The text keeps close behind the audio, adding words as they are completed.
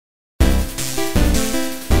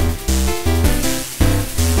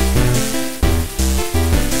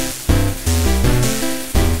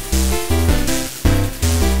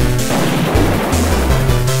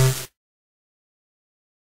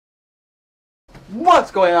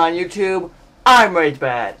What's going on, YouTube? I'm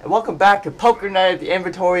RageBad, and welcome back to Poker Night at the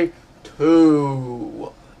Inventory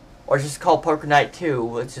 2. Or just called Poker Night 2,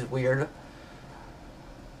 which is weird.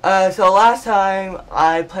 So last time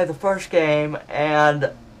I played the first game,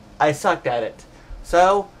 and I sucked at it.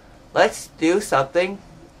 So, let's do something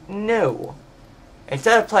new.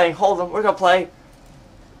 Instead of playing Hold'em, we're gonna play...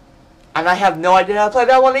 And I have no idea how to play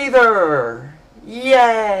that one either!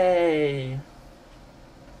 Yay!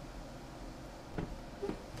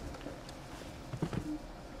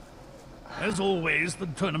 As always, the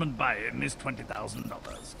tournament buy-in is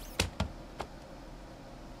 $20,000.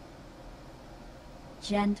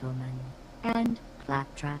 Gentlemen and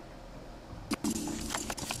Claptrap.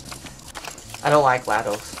 I don't like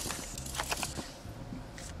Lados.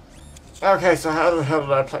 Okay, so how the hell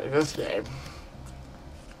did I play this game?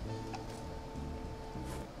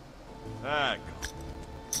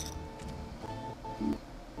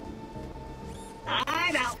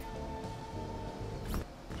 I know.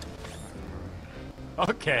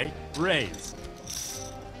 Okay, raise.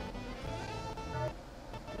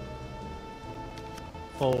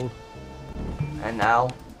 Fold. And now,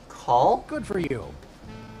 call? Good for you.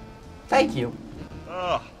 Thank you.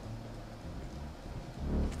 Ugh.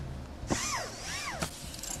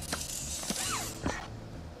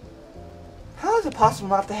 How is it possible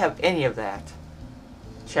not to have any of that?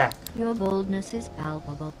 Check. Your boldness is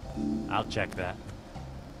palpable. I'll check that.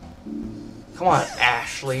 Come on,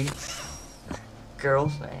 Ashley.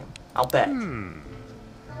 Girl's name. I'll bet.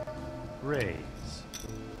 Raise.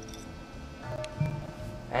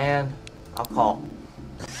 And I'll call.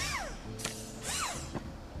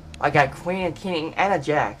 I got queen and king and a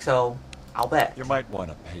jack, so I'll bet. You might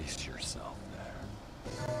want to pace yourself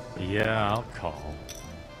there. Yeah, I'll call.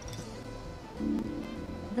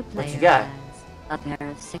 The What you player got? has a pair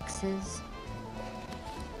of sixes.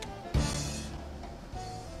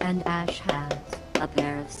 And Ash has a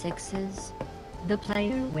pair of sixes. The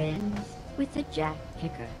player wins with a jack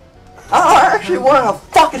kicker. Oh, I actually won a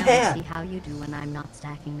fucking Now hand! see how you do when I'm not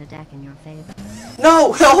stacking the deck in your favor.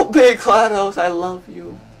 No! Help me, GLaDOS! I love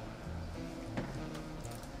you.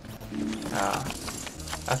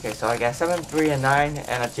 Okay, so I got 7, 3, and 9,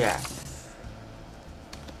 and a jack.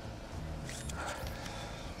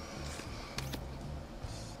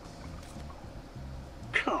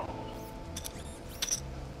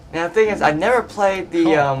 Now the thing is, I never played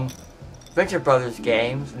the Venture Brothers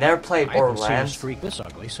games. Never played I haven't seen a Borderlands. streak this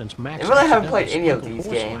ugly since Max. I really haven't played accidentally any of sprinkled these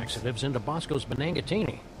horse games. laxatives into Bosco's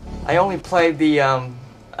Benangatini. I only played the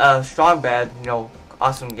Strong Bad, you know,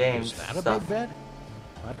 awesome games Is that a stuff. big bet?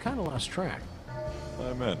 I've kind of lost track.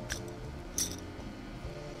 I'm in.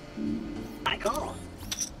 I call.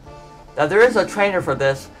 Now there is a trainer for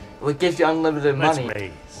this, which gives you unlimited Let's money.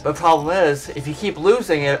 raise. But the problem is, if you keep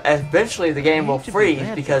losing it, eventually the game will Hate to be freeze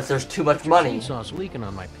bad, because there's too much but your money. chainsaw's leaking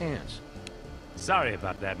on my pants. Sorry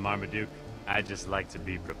about that, Marmaduke. I just like to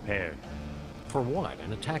be prepared. For what?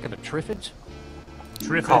 An attack of the Triffids? Call.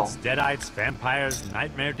 Triffids, deadites, vampires,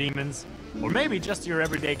 nightmare demons, or maybe just your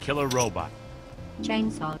everyday killer robot.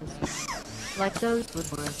 Chainsaws. Like those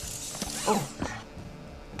would work. Oh,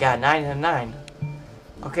 got a 9 and a 9.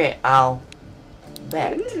 Okay, I'll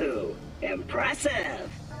bet. Ooh, impressive.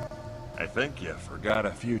 I think you forgot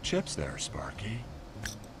a few chips there, Sparky.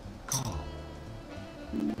 Call.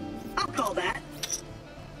 I'll call that.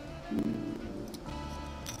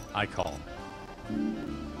 I call.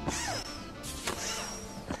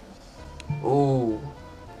 Ooh,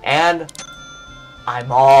 and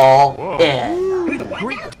I'm all Whoa. in.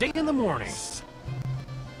 Great day in the morning.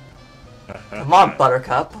 Come on,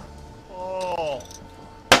 Buttercup. Oh.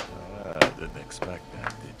 Didn't expect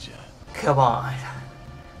that, did you? Come on.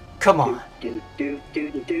 Come on. Do do do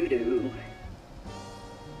do do do.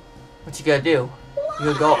 What you gonna do? You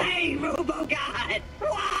gonna go? Hey, RoboGod!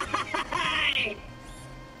 Why?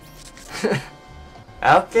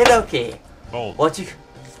 Okay, okay. Fold. What you?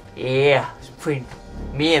 Yeah, it's between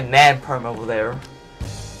me and Man Perm over there.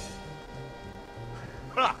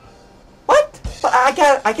 Ha! What? But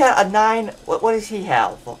I got a 9. What does he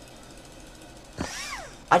have?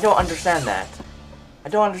 I don't understand that. I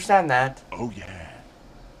don't understand that. Oh, yeah.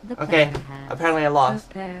 The Okay, player has apparently I a lost.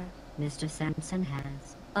 pair. Mr. Sampson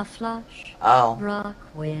has a flush. Oh. Rock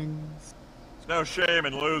wins. There's no shame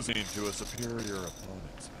in losing to a superior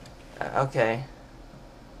opponent, Spanky. Okay.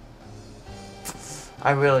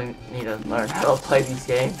 I really need to learn how to play these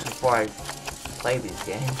games before I play these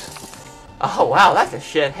games. Oh wow, that's a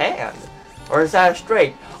shit hand. Or is that a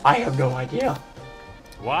straight? I have no idea.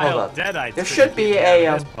 Wild up. deadites. There should be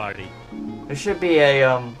a, party. There should be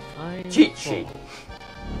a cheat sheet.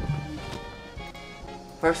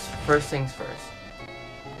 First things first.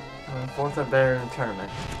 Fourth or better in the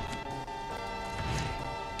tournament.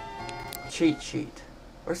 Cheat sheet.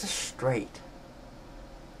 Where's the straight?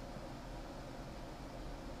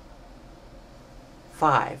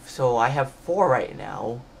 5. So I have 4 right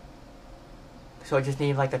now. So I just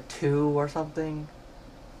need like a 2 or something.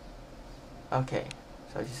 Okay.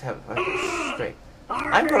 So I just have a straight.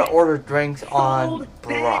 I'm gonna order drinks on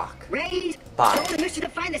Brock. Bye. Told the mission to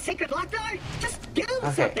find the sacred lock door? Just do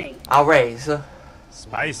something. I'll raise.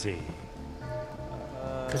 Spicy.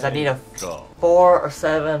 Because I need a 4 or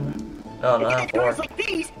 7. No, If you not get 4. doors like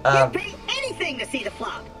these, you'd pay anything to see the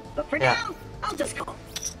flop. But for now, I'll just call.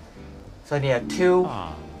 So I need a 2,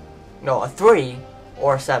 Ah, no, a 3,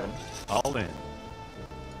 or a 7. all in.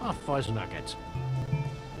 Oh, fuzz nuggets.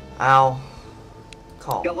 I'll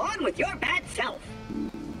call. Go on with your bad self.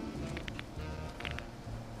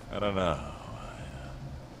 I don't know.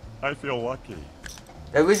 I feel lucky.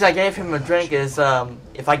 The reason I gave him a drink is,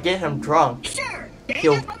 if I get him drunk, Sure.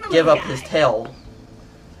 he'll give up his tail.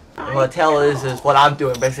 And what a tail is what I'm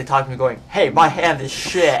doing, basically talking to me going, hey, my hand is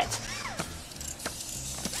shit.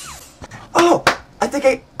 Oh, I think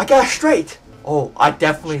I got a straight. Oh, I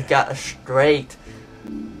definitely got a straight.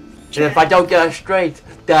 And if I don't get a straight,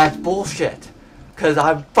 that's bullshit. Because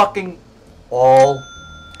I'm fucking all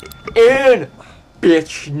in,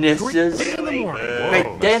 bitchnesses. 3 in the morning.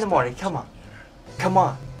 Wait, day in the morning, come on. Come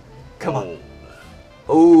on. Come on.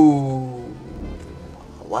 Ooh.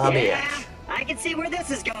 What a Yeah, bitch. I can see where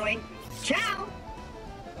this is going. Ciao.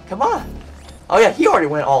 Come on. Oh yeah, he already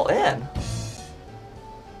went all in.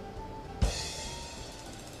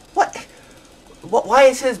 What? Why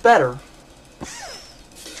is his better?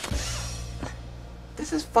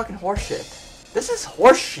 This is fucking horseshit. This is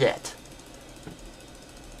horseshit.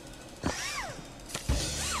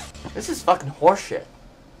 This is fucking horseshit.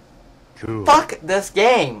 Cool. Fuck this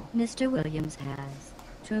game. Mr. Williams has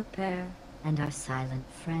 2 pair, and our silent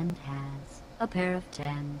friend has a pair of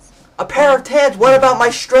 10s. A pair of 10s. What about my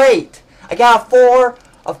straight? I got a 4,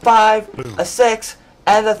 a 5, a 6,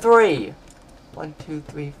 and a 3. 1, 2,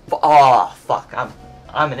 3, 4. Oh fuck!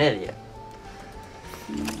 I'm an idiot.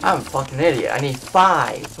 I'm a fucking idiot. I need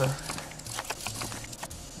 5.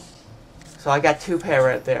 So I got 2 pair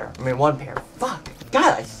right there. I mean 1 pair. Fuck!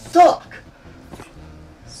 God, I suck.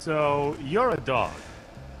 So, you're a dog.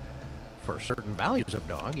 For certain values of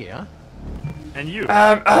dog, yeah. And you?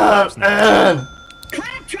 Claptrap.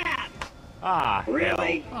 Ah,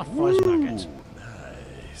 Really? Oh, fuzz nuggets.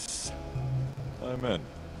 Nice. I'm in.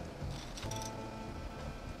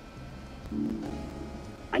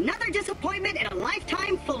 Another disappointment in a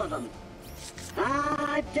lifetime full of them.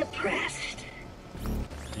 Depressed.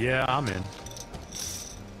 Yeah, I'm in.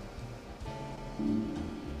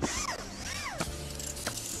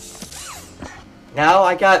 Now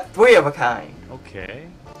I got 3 of a kind. Okay,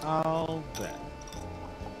 I'll bet.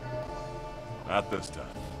 Not this time.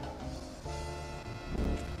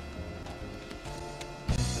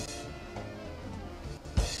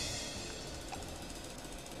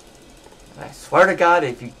 And I swear to God,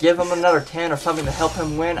 if you give him another 10 or something to help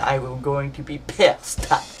him win, I am going to be pissed.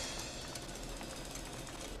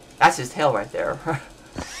 That's his tail right there.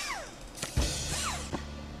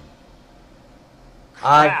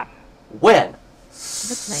 I win.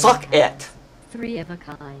 Suck it. 3 of a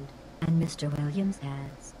kind, and Mr. Williams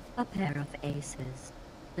has a pair of aces.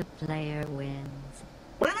 The player wins.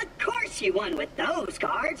 Well, of course you won with those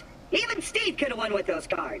cards. Even Steve could have won with those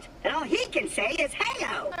cards. And all he can say is,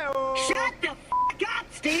 hey-o. Shut the f*** up,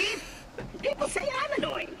 Steve. People say I'm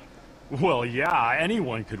annoying. Well, yeah,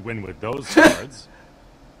 anyone could win with those cards.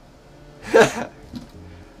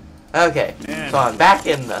 Okay, so I'm back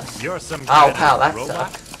in this. You're some Oh, kind pal, of that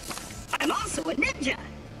robot, sucks. I'm also a ninja.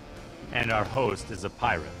 and our host is a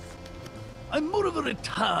pirate. I'm more of a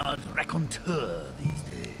retired raconteur these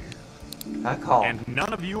days. I call. And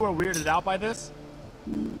none of you are weirded out by this?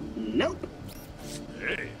 Nope.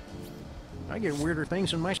 Hey. I get weirder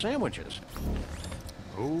things in my sandwiches.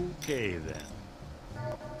 Okay, then.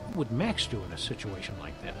 What would Max do in a situation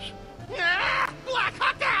like this? Black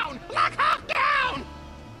Hawk down! Black Hawk down!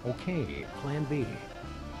 Okay, plan B.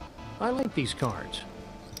 I like these cards.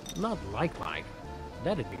 Not like.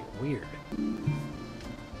 That'd be weird.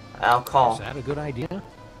 I'll call. Is that a good idea?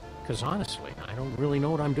 Because honestly, I don't really know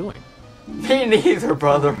what I'm doing. Me neither,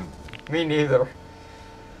 brother. Me neither.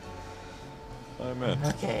 I'm in.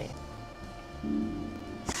 Okay.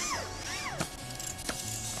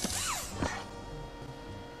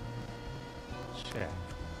 Check.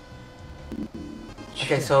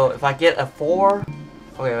 Okay, so if I get a 4...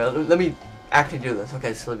 Okay, well, let me actually do this.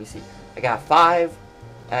 Okay, so let me see. I got a 5,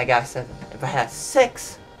 and I got a 7. If I had a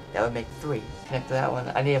 6, That would make 3. Connect to that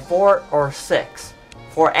one. I need a 4 or a 6.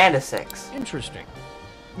 4 and a 6. Interesting.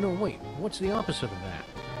 No, wait. What's the opposite of that?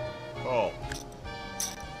 Oh.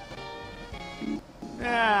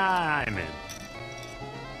 Ah, I'm in.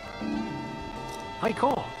 I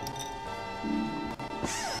call.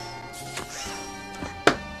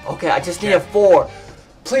 Okay, I just need a 4.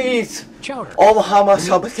 Please! Chowder. Omaha must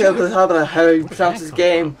help us how to pronounce this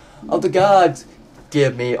game of the gods.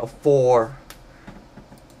 Give me a 4.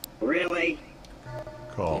 Really?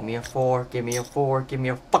 Call. Give me a 4. Give me a 4. Give me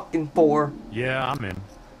a fucking 4. Yeah, I'm in.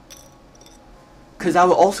 Cause I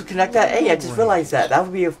will also connect that A. I just realized that. That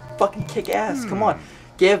would be a fucking kick ass. Come on.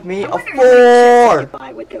 Give me a 4.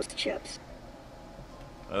 Buy with those chips.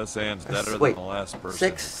 This hand's better Wait, than the last person.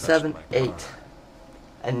 6, 7, 8,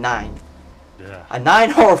 and 9. Yeah. A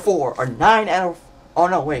 9 or a 4. Or 9 and a... Oh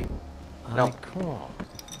no, wait. No. I call.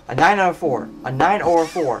 A 9 or a 4. A 9 or a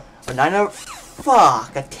 4. A 9 or...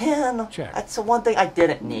 Fuck. A 10. Check. That's the one thing I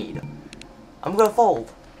didn't need. I'm gonna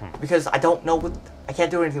fold. Because I don't know what... I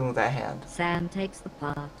can't do anything with that hand. Sam takes the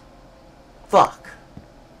pot. Fuck.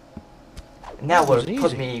 And that That would was have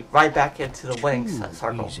put easy. me right back into the winning Too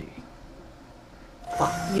circle. easy.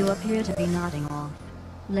 Fuck. You appear to be nodding off.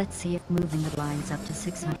 Let's see if moving the blinds up to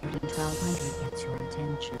 600 and 1200 gets your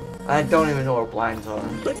attention. I don't even know where blinds are.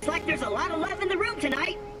 Looks like there's a lot of love in the room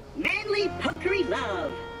tonight. Manly, pokery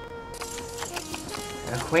love.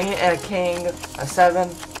 A queen and a king, a 7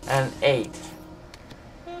 and an 8.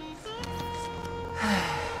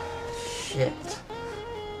 Shit.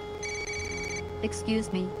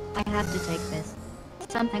 Excuse me, I have to take this.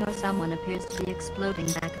 Something or someone appears to be exploding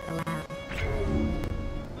back at the lab.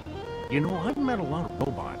 You know, I've met a lot of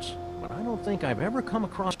robots, but I don't think I've ever come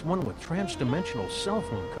across one with trans-dimensional cell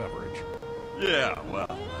phone coverage. Yeah, well,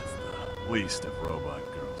 that's the least of Robot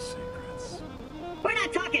Girl's secrets. We're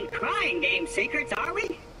not talking crying game secrets, are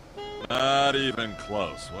we? Not even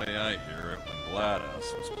close. Way I hear it, when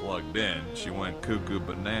GLaDOS was plugged in, she went cuckoo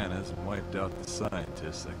bananas and wiped out the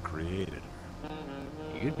scientists that created her.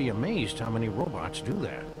 You'd be amazed how many robots do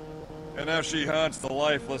that. And now she haunts the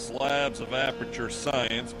lifeless labs of Aperture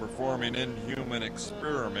Science, performing inhuman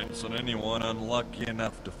experiments on anyone unlucky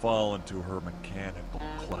enough to fall into her mechanical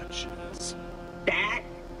clutches. That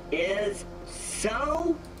is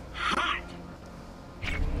so hot.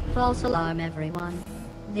 False alarm, everyone.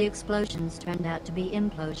 The explosions turned out to be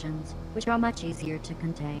implosions, which are much easier to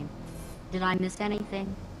contain. Did I miss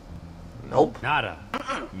anything? Nope. Nada.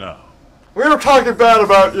 No. We were talking bad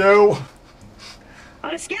about you.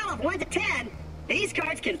 On a scale of 1 to 10, these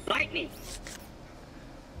cards can bite me.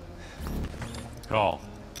 Call.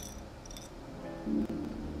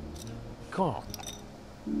 Call.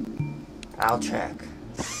 I'll check.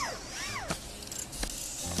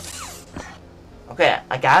 Okay,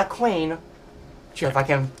 I got a queen. So if I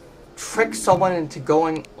can trick someone into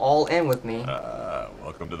going all in with me.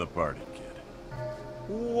 Welcome to the party, kid.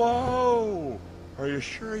 Whoa! Are you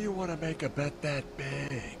sure you want to make a bet that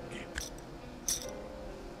big?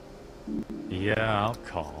 Yeah, I'll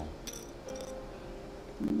call.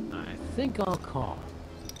 I think I'll call.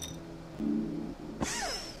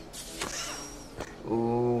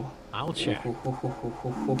 Ooh. I'll check.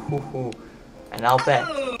 Ooh. And I'll bet.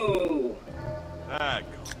 Oh! Ah,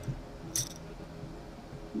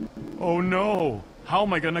 Oh no! How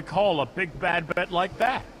am I gonna call a big bad bet like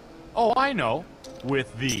that? Oh, I know.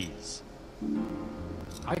 With these.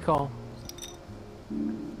 I call.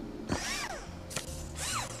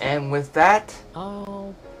 And with that,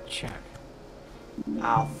 I'll check.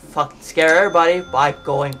 I'll fucking scare everybody by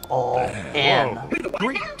going all in. Whoa.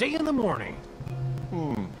 Great day in the morning.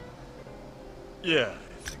 yeah,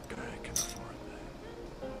 I think I can afford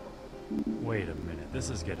that. Wait a minute, this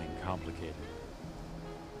is getting complicated.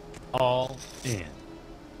 All in.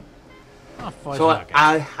 Ah, fudge So nuggets.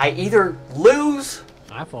 I either lose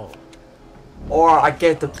I fold. or I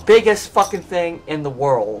get the biggest fucking thing in the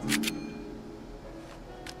world.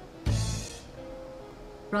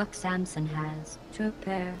 Rock Samson has 2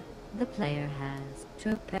 pair. The player has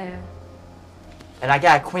 2 pair. And I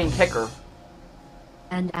got a queen kicker.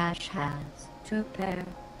 And Ash has 2 pair.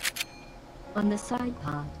 On the side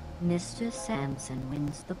pot, Mr. Samson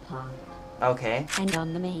wins the pot. Okay. And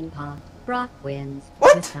on the main pot, Brock wins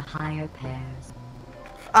What? with the higher pairs.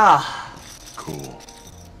 Ah. Cool.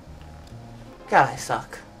 God, I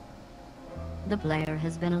suck. The player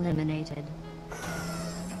has been eliminated.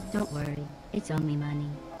 Don't worry, it's only money.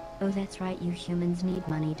 Oh, that's right, you humans need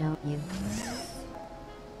money, don't you?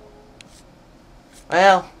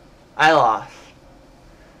 Well, I lost.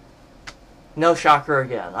 No shocker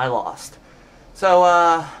again, I lost.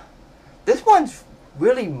 So, this one's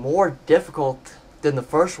really more difficult than the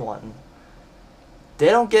first one. They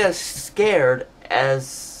don't get as scared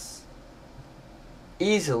as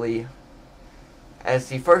easily as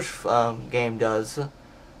the first game does.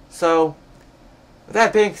 So, with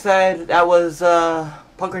that being said, that was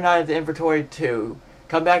Poker Night at the Inventory 2.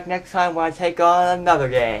 Come back next time when I take on another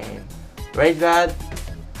game. RageBad